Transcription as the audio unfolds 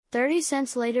30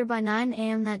 cents later by 9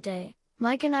 a.m. that day,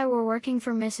 Mike and I were working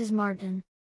for Mrs. Martin.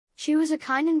 She was a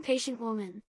kind and patient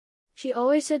woman. She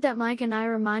always said that Mike and I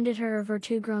reminded her of her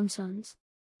two grown sons.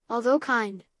 Although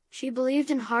kind, she believed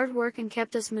in hard work and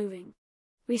kept us moving.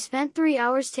 We spent 3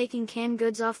 hours taking canned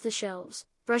goods off the shelves,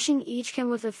 brushing each can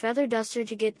with a feather duster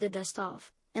to get the dust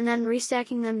off, and then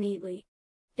restacking them neatly.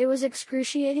 It was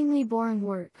excruciatingly boring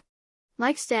work.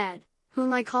 Mike's dad,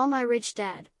 whom I call my rich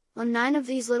dad, owned 9 of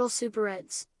these little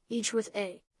superettes, each with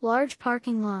a large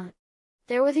parking lot.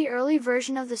 They were the early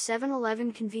version of the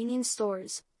 7-Eleven convenience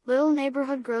stores, little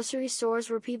neighborhood grocery stores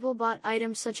where people bought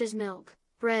items such as milk,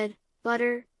 bread,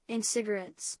 butter, and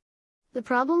cigarettes. The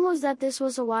problem was that this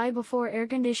was a while before air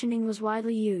conditioning was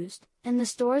widely used, and the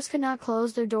stores could not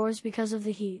close their doors because of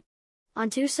the heat. On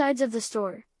 2 sides of the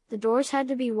store, the doors had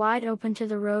to be wide open to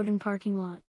the road and parking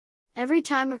lot. Every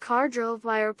time a car drove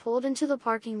by or pulled into the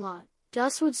parking lot,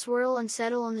 dust would swirl and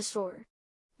settle on the store.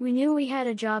 We knew we had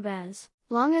a job as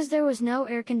long as there was no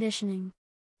air conditioning.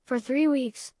 For 3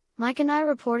 weeks, Mike and I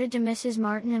reported to Mrs.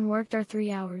 Martin and worked our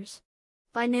 3 hours.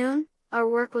 By noon, our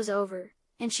work was over,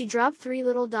 and she dropped 3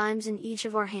 little dimes in each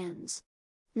of our hands.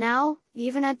 Now,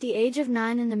 even at the age of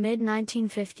 9 in the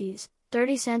mid-1950s,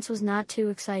 30 cents was not too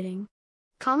exciting.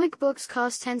 Comic books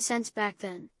cost 10 cents back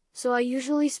then, so I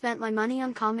usually spent my money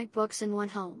on comic books and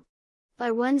went home.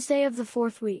 By Wednesday of the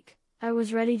 4th week, I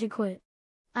was ready to quit.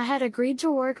 I had agreed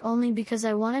to work only because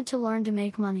I wanted to learn to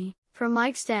make money from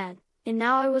Mike's dad, and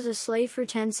now I was a slave for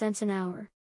 10 cents an hour.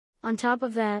 On top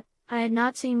of that, I had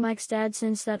not seen Mike's dad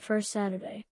since that first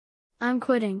Saturday. I'm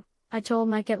quitting, I told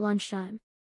Mike at lunchtime.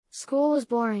 School was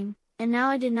boring, and now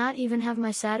I did not even have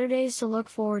my Saturdays to look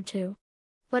forward to.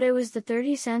 But it was the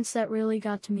 30 cents that really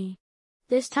got to me.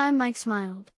 This time Mike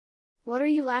smiled. "What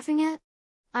are you laughing at?"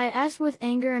 I asked with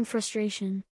anger and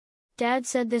frustration. "Dad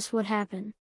said this would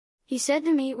happen. He said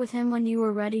to meet with him when you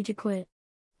were ready to quit."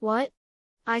 "What?"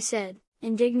 I said,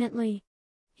 indignantly.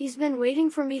 "He's been waiting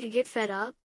for me to get fed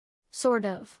up?" "Sort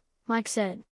of," Mike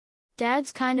said.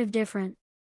 "Dad's kind of different.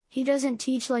 He doesn't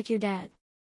teach like your dad.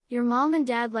 Your mom and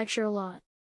dad lecture a lot.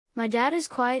 My dad is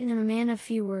quiet and a man of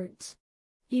few words.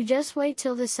 You just wait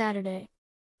till this Saturday.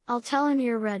 I'll tell him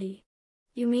you're ready."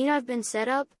 "You mean I've been set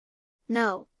up?"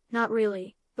 "No, not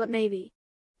really, but maybe.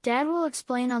 Dad will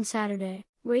explain on Saturday."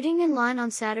 Waiting in line on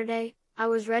Saturday, I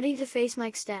was ready to face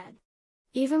Mike's dad.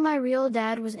 Even my real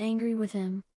dad was angry with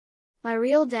him. My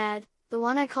real dad, the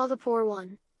one I call the poor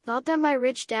one, thought that my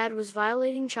rich dad was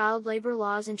violating child labor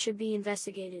laws and should be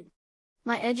investigated.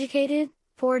 My educated,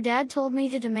 poor dad told me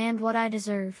to demand what I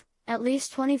deserve, at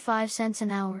least 25 cents an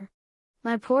hour.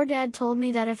 My poor dad told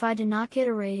me that if I did not get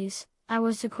a raise, I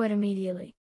was to quit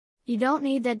immediately. "You don't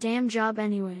need that damn job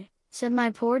anyway," said my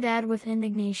poor dad with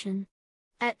indignation.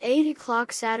 At 8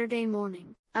 o'clock Saturday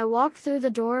morning, I walked through the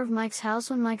door of Mike's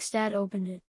house when Mike's dad opened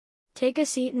it. "Take a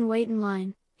seat and wait in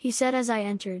line," he said as I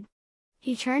entered.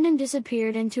 He turned and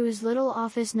disappeared into his little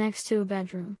office next to a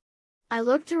bedroom. I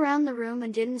looked around the room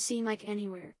and didn't see Mike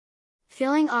anywhere.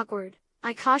 Feeling awkward,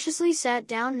 I cautiously sat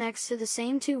down next to the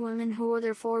same 2 women who were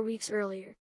there 4 weeks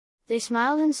earlier. They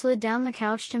smiled and slid down the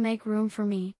couch to make room for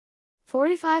me.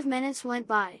 45 minutes went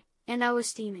by, and I was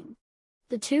steaming.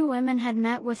 The 2 women had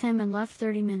met with him and left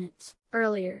 30 minutes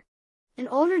earlier. An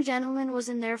older gentleman was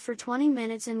in there for 20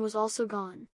 minutes and was also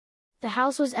gone. The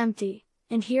house was empty,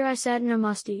 and here I sat in a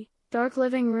musty, dark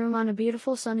living room on a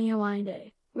beautiful sunny Hawaiian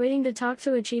day, waiting to talk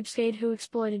to a cheapskate who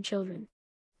exploited children.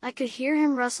 I could hear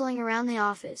him rustling around the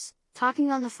office,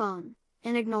 talking on the phone,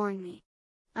 and ignoring me.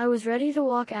 I was ready to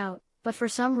walk out, but for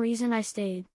some reason I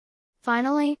stayed.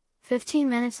 Finally, 15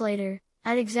 minutes later,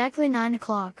 at exactly 9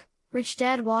 o'clock, Rich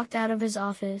Dad walked out of his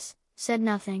office, said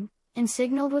nothing, and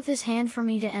signaled with his hand for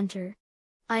me to enter.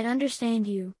 "I understand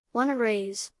you want a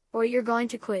raise, or you're going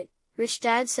to quit," Rich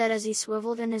Dad said as he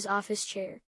swiveled in his office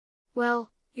chair.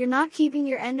 "Well, you're not keeping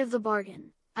your end of the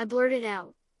bargain," I blurted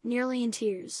out, nearly in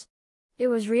tears. It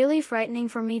was really frightening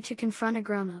for me to confront a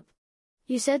grown-up.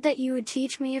 "You said that you would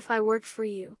teach me if I worked for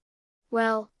you."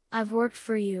 "Well, I've worked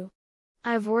for you.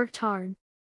 I've worked hard.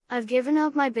 I've given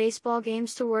up my baseball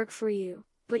games to work for you,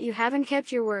 but you haven't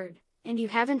kept your word, and you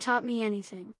haven't taught me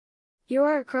anything. You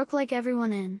are a crook like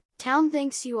everyone in town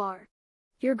thinks you are.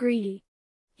 You're greedy.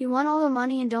 You want all the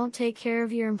money and don't take care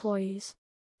of your employees.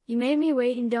 You made me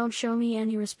wait and don't show me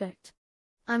any respect.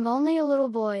 I'm only a little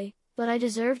boy, but I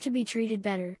deserve to be treated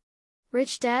better."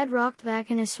 Rich Dad rocked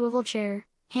back in his swivel chair,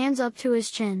 hands up to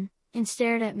his chin, and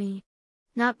stared at me.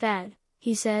 "Not bad,"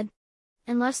 he said.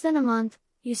 "In less than a month,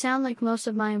 you sound like most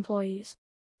of my employees."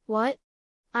 "What?"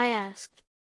 I asked.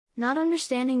 Not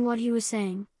understanding what he was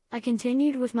saying, I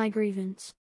continued with my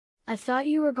grievance. "I thought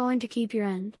you were going to keep your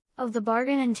end of the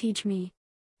bargain and teach me."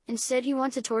 Instead you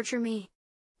want to torture me.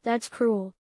 That's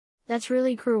cruel. That's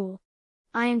really cruel.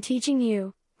 I am teaching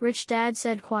you, Rich Dad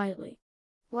said quietly.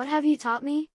 What have you taught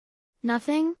me?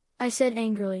 Nothing, I said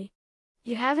angrily.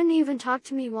 You haven't even talked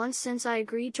to me once since I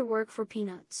agreed to work for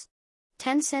peanuts.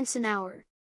 10 cents an hour.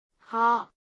 Ha!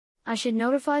 I should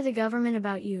notify the government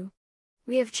about you.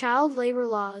 We have child labor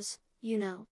laws, you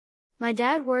know. My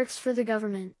dad works for the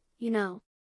government, you know.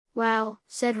 Wow,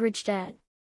 said Rich Dad.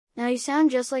 Now you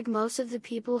sound just like most of the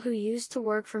people who used to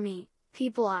work for me,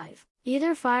 people I've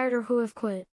either fired or who have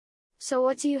quit. So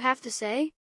what do you have to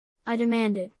say? I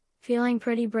demanded, feeling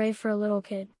pretty brave for a little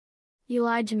kid. You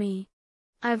lied to me.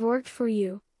 I've worked for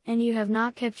you, and you have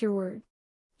not kept your word.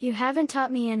 You haven't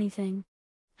taught me anything.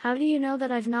 How do you know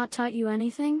that I've not taught you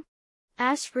anything?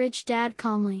 Asked Rich Dad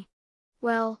calmly.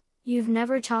 Well, you've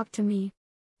never talked to me.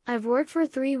 I've worked for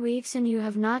 3 weeks and you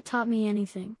have not taught me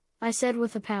anything, I said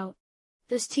with a pout.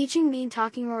 Does teaching mean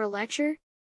talking or a lecture?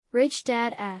 Rich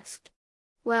Dad asked.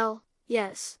 Well,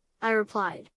 yes, I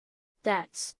replied.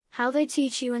 That's how they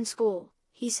teach you in school,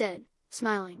 he said,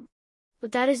 smiling.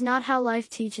 But that is not how life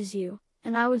teaches you,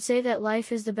 and I would say that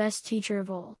life is the best teacher of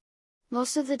all.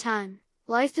 Most of the time,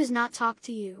 life does not talk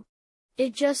to you.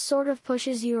 It just sort of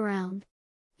pushes you around.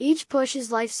 Each push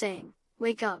is life saying,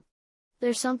 wake up.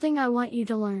 There's something I want you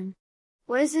to learn.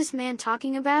 What is this man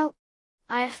talking about?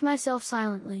 I asked myself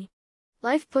silently.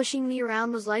 Life pushing me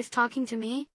around was life talking to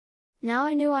me? Now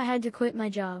I knew I had to quit my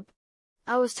job.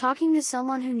 I was talking to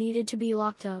someone who needed to be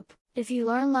locked up. If you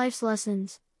learn life's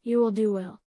lessons, you will do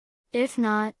well. If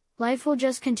not, life will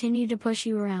just continue to push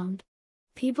you around.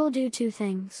 People do 2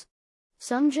 things.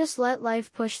 Some just let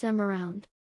life push them around.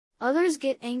 Others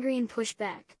get angry and push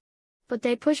back. But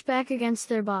they push back against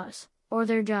their boss, or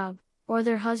their job, or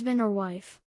their husband or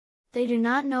wife. They do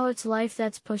not know it's life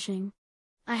that's pushing.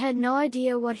 I had no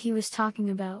idea what he was talking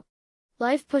about.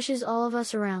 Life pushes all of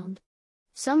us around.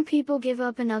 Some people give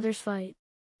up and others fight.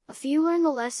 A few learn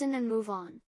the lesson and move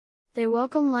on. They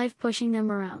welcome life pushing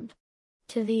them around.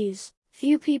 To these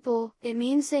few people, it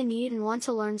means they need and want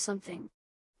to learn something.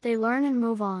 They learn and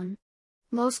move on.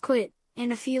 Most quit,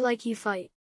 and a few like you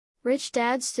fight. Rich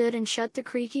Dad stood and shut the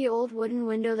creaky old wooden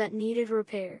window that needed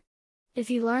repair. If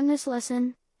you learn this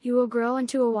lesson, you will grow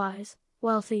into a wise,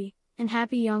 wealthy, and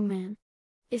happy young man.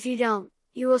 If you don't,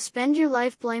 you will spend your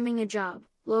life blaming a job,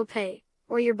 low pay,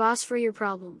 or your boss for your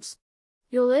problems.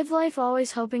 You'll live life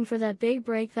always hoping for that big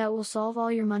break that will solve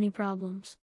all your money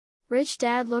problems. Rich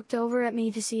Dad looked over at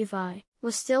me to see if I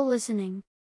was still listening.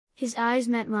 His eyes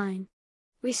met mine.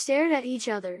 We stared at each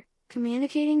other,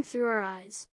 communicating through our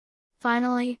eyes.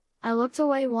 Finally, I looked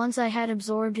away once I had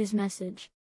absorbed his message.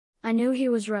 I knew he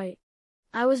was right.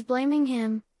 I was blaming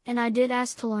him, and I did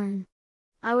ask to learn.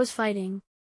 I was fighting.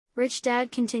 Rich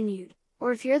Dad continued,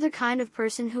 or if you're the kind of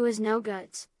person who has no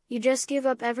guts, you just give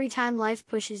up every time life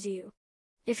pushes you.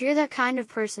 If you're that kind of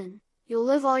person, you'll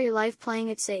live all your life playing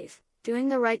it safe, doing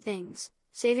the right things,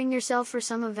 saving yourself for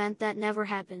some event that never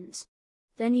happens.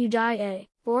 Then you die a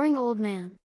boring old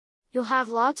man. You'll have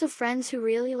lots of friends who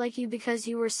really like you because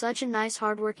you were such a nice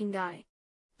hardworking guy.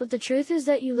 But the truth is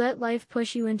that you let life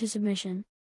push you into submission.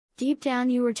 Deep down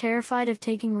you were terrified of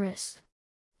taking risks.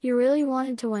 You really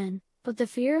wanted to win, but the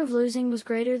fear of losing was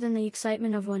greater than the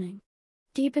excitement of winning.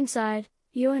 Deep inside,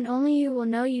 you and only you will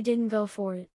know you didn't go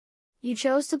for it. You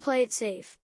chose to play it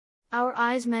safe. Our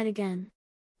eyes met again.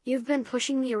 You've been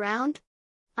pushing me around?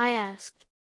 I asked.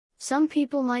 Some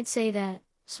people might say that,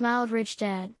 smiled Rich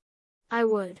Dad. I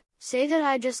would say that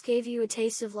I just gave you a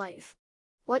taste of life.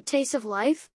 What taste of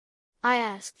life? I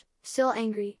asked, still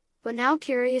angry, but now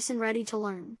curious and ready to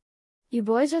learn. You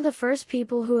boys are the first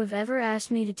people who have ever asked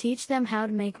me to teach them how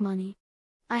to make money.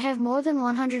 I have more than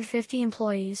 150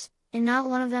 employees, and not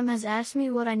one of them has asked me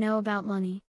what I know about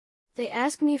money. They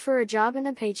ask me for a job and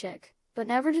a paycheck, but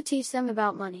never to teach them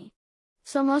about money.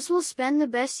 So most will spend the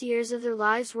best years of their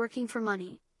lives working for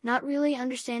money, not really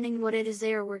understanding what it is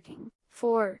they are working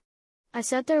for. I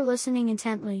sat there listening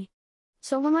intently.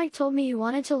 So when Mike told me you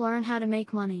wanted to learn how to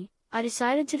make money, I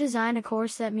decided to design a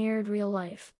course that mirrored real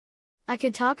life. I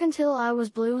could talk until I was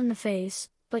blue in the face,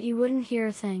 but you wouldn't hear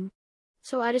a thing.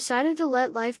 So I decided to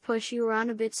let life push you around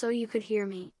a bit so you could hear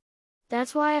me.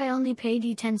 That's why I only paid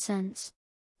you 10 cents.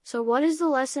 So what is the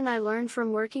lesson I learned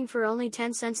from working for only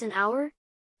 10 cents an hour?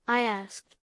 I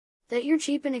asked. That you're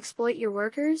cheap and exploit your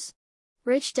workers?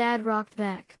 Rich Dad rocked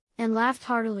back, and laughed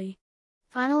heartily.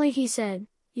 Finally he said,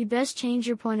 you best change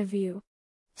your point of view.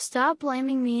 Stop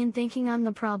blaming me and thinking I'm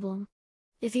the problem.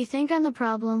 If you think I'm the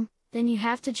problem, then you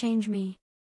have to change me.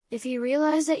 If you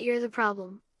realize that you're the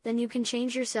problem, then you can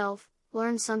change yourself,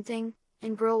 learn something,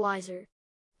 and grow wiser.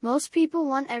 Most people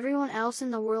want everyone else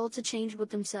in the world to change but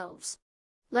themselves.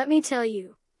 Let me tell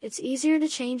you, it's easier to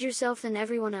change yourself than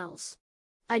everyone else.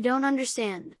 I don't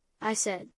understand, I said.